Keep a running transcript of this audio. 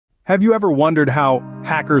Have you ever wondered how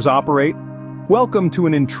hackers operate? Welcome to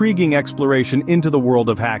an intriguing exploration into the world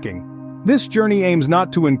of hacking. This journey aims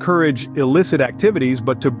not to encourage illicit activities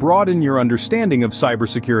but to broaden your understanding of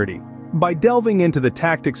cybersecurity. By delving into the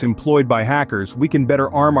tactics employed by hackers, we can better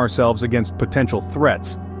arm ourselves against potential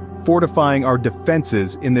threats, fortifying our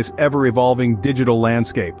defenses in this ever-evolving digital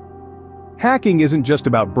landscape. Hacking isn't just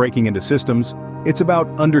about breaking into systems, it's about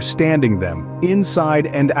understanding them, inside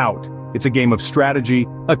and out. It's a game of strategy,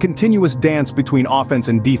 a continuous dance between offense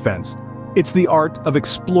and defense. It's the art of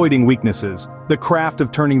exploiting weaknesses, the craft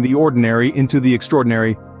of turning the ordinary into the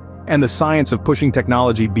extraordinary, and the science of pushing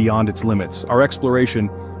technology beyond its limits. Our exploration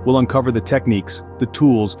will uncover the techniques, the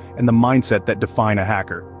tools, and the mindset that define a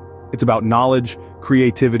hacker. It's about knowledge,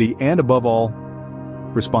 creativity, and above all,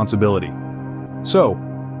 responsibility. So,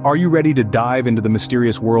 are you ready to dive into the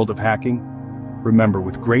mysterious world of hacking? Remember,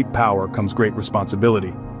 with great power comes great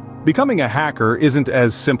responsibility. Becoming a hacker isn't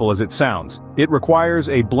as simple as it sounds. It requires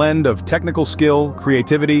a blend of technical skill,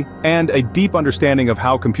 creativity, and a deep understanding of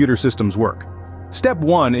how computer systems work. Step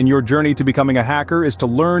 1 in your journey to becoming a hacker is to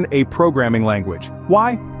learn a programming language.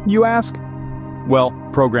 Why, you ask? Well,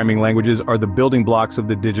 programming languages are the building blocks of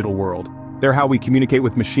the digital world. They're how we communicate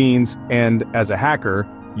with machines, and as a hacker,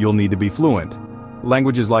 you'll need to be fluent.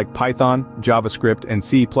 Languages like Python, JavaScript, and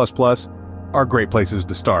C++ are great places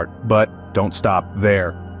to start, but don't stop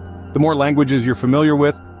there. The more languages you're familiar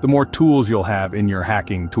with, the more tools you'll have in your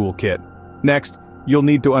hacking toolkit. Next, you'll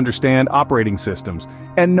need to understand operating systems.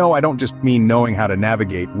 And no, I don't just mean knowing how to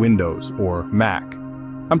navigate Windows or Mac.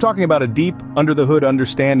 I'm talking about a deep, under-the-hood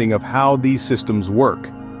understanding of how these systems work.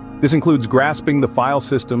 This includes grasping the file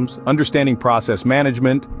systems, understanding process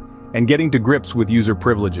management, and getting to grips with user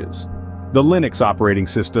privileges. The Linux operating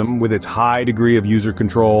system, with its high degree of user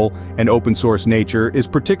control and open-source nature, is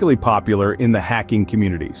particularly popular in the hacking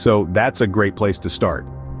community, so that's a great place to start.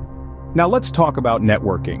 Now let's talk about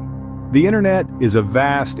networking. The internet is a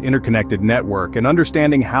vast, interconnected network, and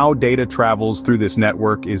understanding how data travels through this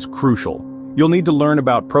network is crucial. You'll need to learn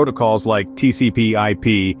about protocols like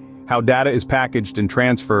TCP/IP, how data is packaged and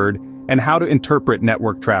transferred, and how to interpret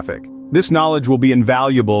network traffic. This knowledge will be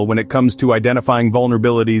invaluable when it comes to identifying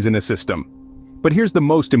vulnerabilities in a system. But here's the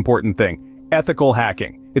most important thing: ethical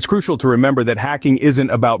hacking. It's crucial to remember that hacking isn't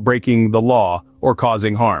about breaking the law or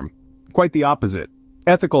causing harm. Quite the opposite.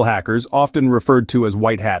 Ethical hackers, often referred to as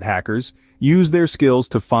white hat hackers, use their skills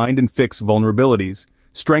to find and fix vulnerabilities,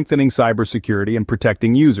 strengthening cybersecurity and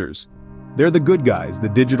protecting users. They're the good guys, the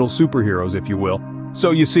digital superheroes, if you will.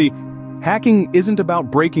 So you see, hacking isn't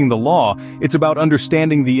about breaking the law, it's about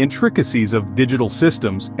understanding the intricacies of digital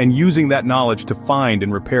systems and using that knowledge to find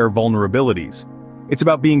and repair vulnerabilities. It's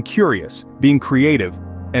about being curious, being creative,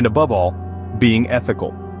 and above all, being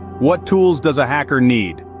ethical. What tools does a hacker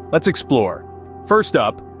need? Let's explore. First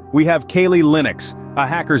up, we have Kali Linux, a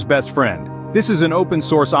hacker's best friend. This is an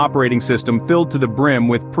open-source operating system filled to the brim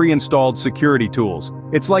with pre-installed security tools.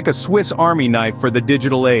 It's like a Swiss Army knife for the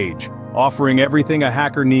digital age, offering everything a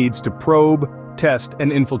hacker needs to probe, test,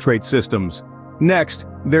 and infiltrate systems. Next,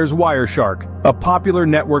 there's Wireshark, a popular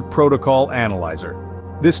network protocol analyzer.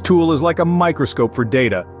 This tool is like a microscope for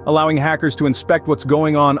data, allowing hackers to inspect what's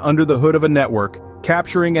going on under the hood of a network,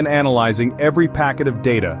 capturing and analyzing every packet of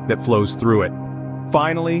data that flows through it.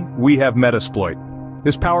 Finally, we have Metasploit.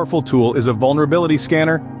 This powerful tool is a vulnerability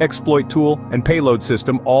scanner, exploit tool, and payload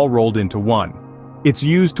system all rolled into one. It's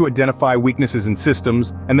used to identify weaknesses in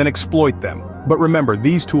systems and then exploit them. But remember,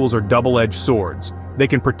 these tools are double-edged swords. They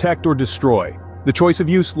can protect or destroy. The choice of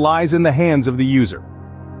use lies in the hands of the user.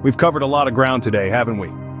 We've covered a lot of ground today, haven't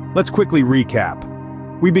we? Let's quickly recap.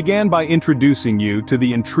 We began by introducing you to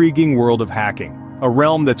the intriguing world of hacking, a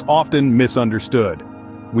realm that's often misunderstood.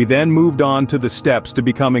 We then moved on to the steps to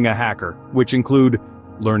becoming a hacker, which include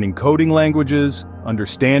learning coding languages,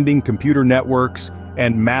 understanding computer networks,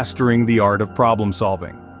 and mastering the art of problem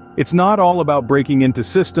solving. It's not all about breaking into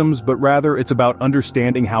systems, but rather it's about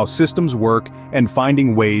understanding how systems work and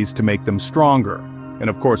finding ways to make them stronger. And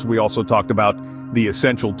of course, we also talked about the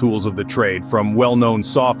essential tools of the trade, from well-known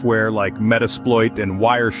software like Metasploit and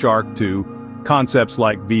Wireshark to concepts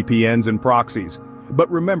like VPNs and proxies. But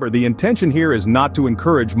remember, the intention here is not to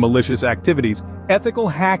encourage malicious activities. Ethical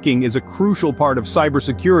hacking is a crucial part of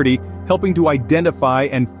cybersecurity, helping to identify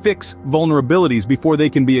and fix vulnerabilities before they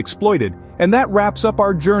can be exploited. And that wraps up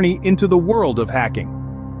our journey into the world of hacking.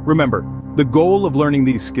 Remember, the goal of learning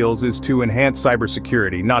these skills is to enhance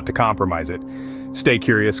cybersecurity, not to compromise it. Stay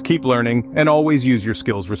curious, keep learning, and always use your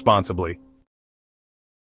skills responsibly.